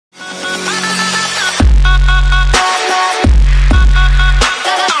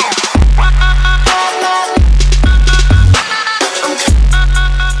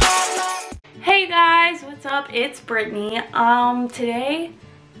Brittany. Today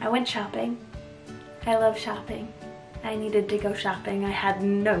I went shopping. I love shopping. I needed to go shopping. I had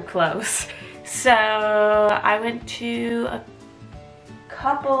no clothes. So I went to a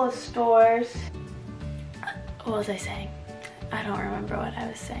couple of stores. What was I saying? I don't remember what I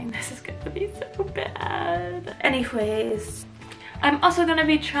was saying. This is gonna be so bad. Anyways, I'm also gonna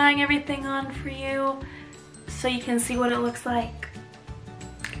be trying everything on for you so you can see what it looks like.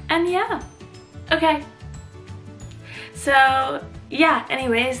 And yeah, okay. So yeah,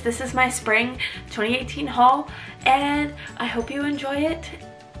 anyways, this is my spring 2018 haul and I hope you enjoy it.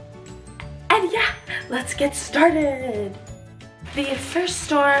 And yeah, let's get started. The first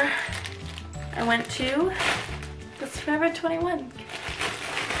store I went to was Forever 21.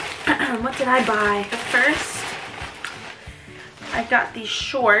 What did I buy? First, I got these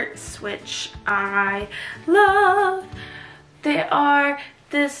shorts, which I love. They are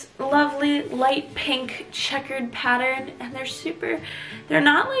this lovely light pink checkered pattern and they're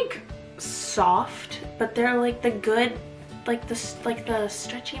not like soft, but they're like the good, like the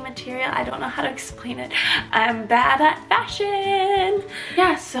stretchy material. I don't know how to explain it. I'm bad at fashion.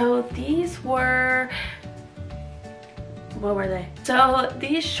 Yeah, so these were, what were they? So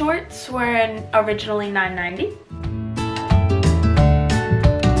these shorts were originally $9.90.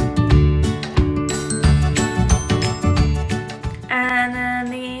 And then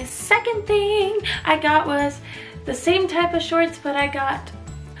the second thing I got was the same type of shorts, but I got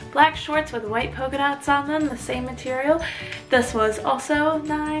black shorts with white polka dots on them, the same material. This was also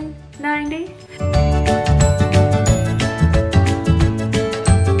 $9.90.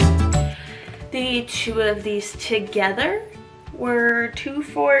 The two of these together were two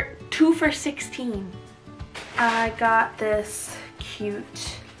for $16. I got this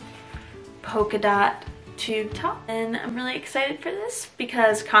cute polka dot tube top and I'm really excited for this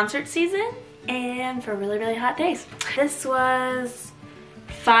because concert season and for really, really hot days. This was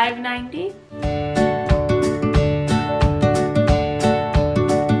 $5.90.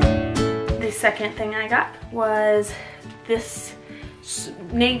 The second thing I got was this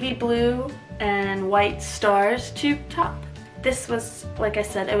navy blue and white stars tube top. This was, like I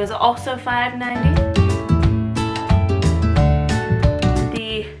said, it was also $5.90.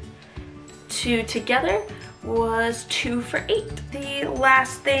 The two together was 2 for $8. The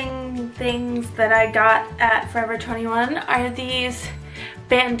last things that I got at Forever 21 are these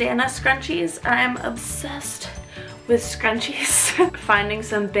bandana scrunchies. I'm obsessed with scrunchies. Finding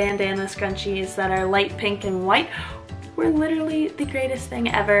some bandana scrunchies that are light pink and white were literally the greatest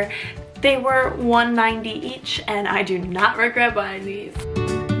thing ever. They were $1.90 each and I do not regret buying these.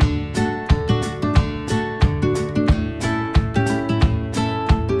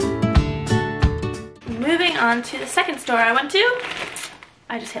 Moving on to the second store I went to.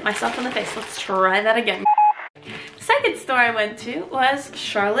 I just hit myself in the face. Let's try that again. The second store I went to was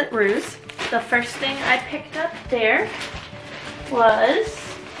Charlotte Russe. The first thing I picked up there was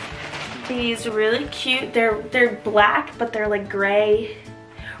these really cute, they're black, but they're like gray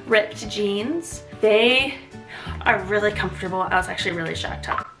ripped jeans. They are really comfortable. I was actually really shocked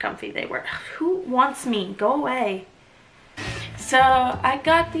how comfy they were. Who wants me? Go away. So I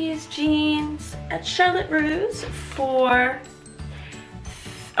got these jeans at Charlotte Russe for,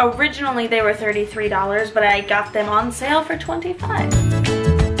 originally they were $33, but I got them on sale for $25.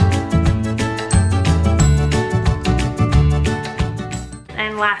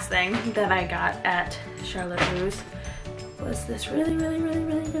 And last thing that I got at Charlotte Russe was this really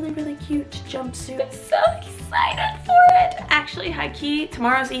cute jumpsuit. I'm so excited for it. Actually, high key,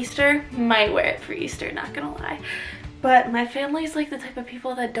 tomorrow's Easter. Might wear it for Easter, not gonna lie. But my family's like the type of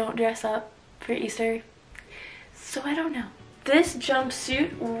people that don't dress up for Easter, so I don't know. This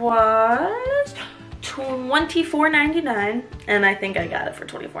jumpsuit was $24.99, and I think I got it for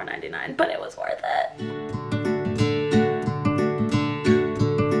 $24.99, but it was worth it.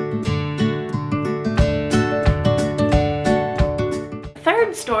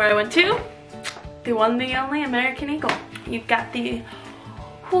 Third store I went to, the one, the only American Eagle. You've got the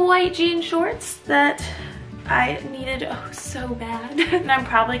white jean shorts that I needed so bad. And I'm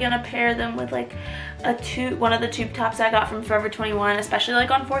probably gonna pair them with like one of the tube tops I got from Forever 21, especially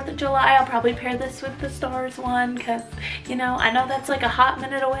like on 4th of July. I'll probably pair this with the stars one because, you know, I know that's like a hot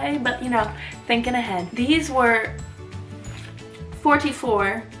minute away, but you know, thinking ahead. These were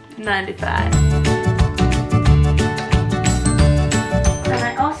 $44.95. And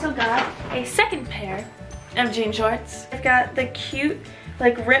I also got a second pair of jean shorts. I've got the cute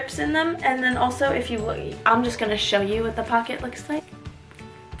like rips in them, and then also if you look, I'm just gonna show you what the pocket looks like.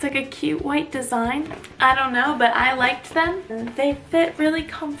 It's like a cute white design. I don't know, but I liked them. They fit really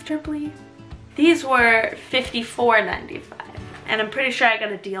comfortably. These were $54.95, and I'm pretty sure I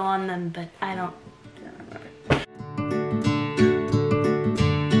got a deal on them, but I don't remember.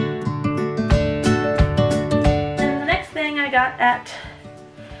 And the next thing I got at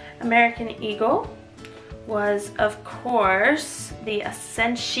American Eagle was, of course, the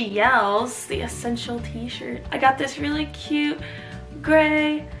Essentials, the Essential t-shirt. I got this really cute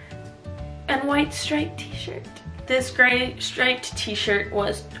gray and white striped t-shirt. This gray striped t-shirt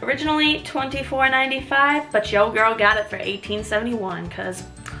was originally $24.95, but yo girl got it for $18.71 because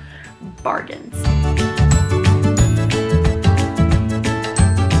bargains.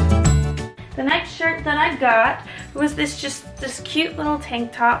 The next shirt that I got was this cute little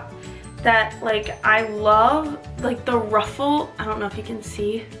tank top that, like, I love, like the ruffle. I don't know if you can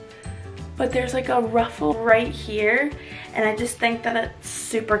see, but there's like a ruffle right here, and I just think that it's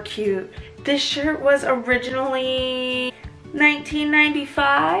super cute. This shirt was originally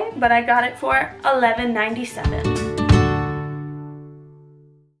 $19.95, but I got it for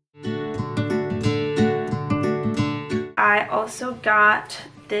 $11.97. I also got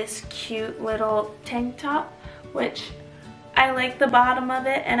this cute little tank top, which I like the bottom of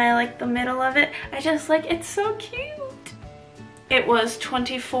it and I like the middle of it. I just like, it's so cute. It was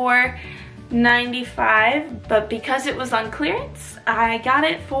 $24.95, but because it was on clearance, I got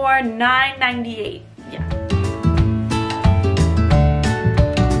it for $9.98. Yeah.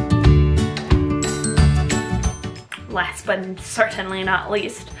 Last but certainly not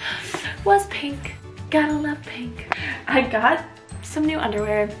least was pink. Gotta love pink. I got some new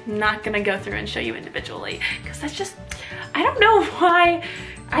underwear. Not gonna go through and show you individually because that's just, I don't know why.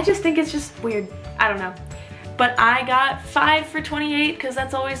 I just think it's just weird. I don't know. But I got 5 for $28 because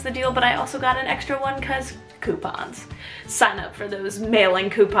that's always the deal, but I also got an extra one because coupons. Sign up for those mailing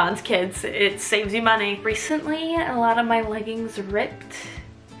coupons, kids. It saves you money. Recently, a lot of my leggings ripped,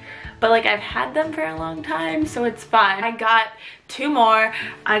 but like I've had them for a long time, so it's fine. I got 2 more.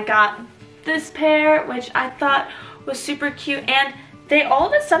 I got this pair, which I thought was super cute, and they all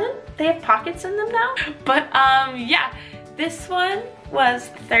of a sudden, they have pockets in them now. But yeah, this one was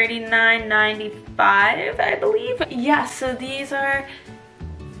 $39.95, I believe. Yeah, so these are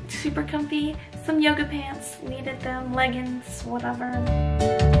super comfy. Some yoga pants, needed them, leggings, whatever.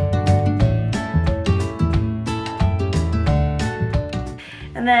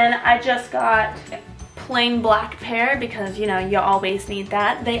 And then I just got plain black pair because, you know, you always need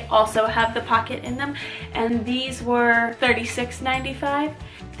that. They also have the pocket in them, and these were $36.95.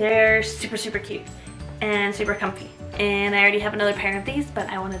 They're super, super cute and super comfy. And I already have another pair of these, but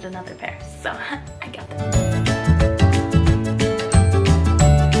I wanted another pair, so I got them.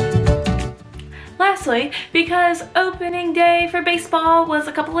 Lastly, because opening day for baseball was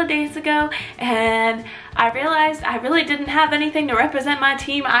a couple of days ago, and I realized I really didn't have anything to represent my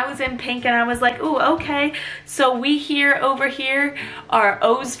team. I was in pink, and I was like, ooh, okay. So we here, over here, are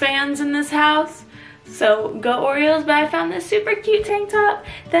O's fans in this house. So go Orioles, but I found this super cute tank top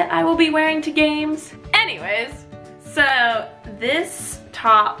that I will be wearing to games. Anyways, so this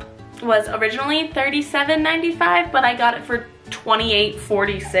top was originally $37.95, but I got it for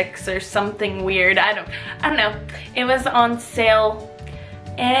 $28.46 or something weird. I don't know. It was on sale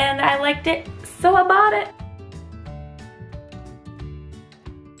and I liked it, so I bought it.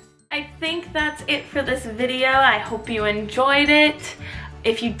 I think that's it for this video. I hope you enjoyed it.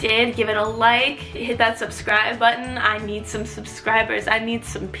 If you did, give it a like, hit that subscribe button. I need some subscribers. I need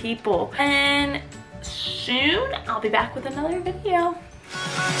some people. And soon I'll be back with another video.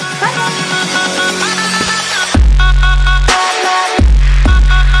 Bye.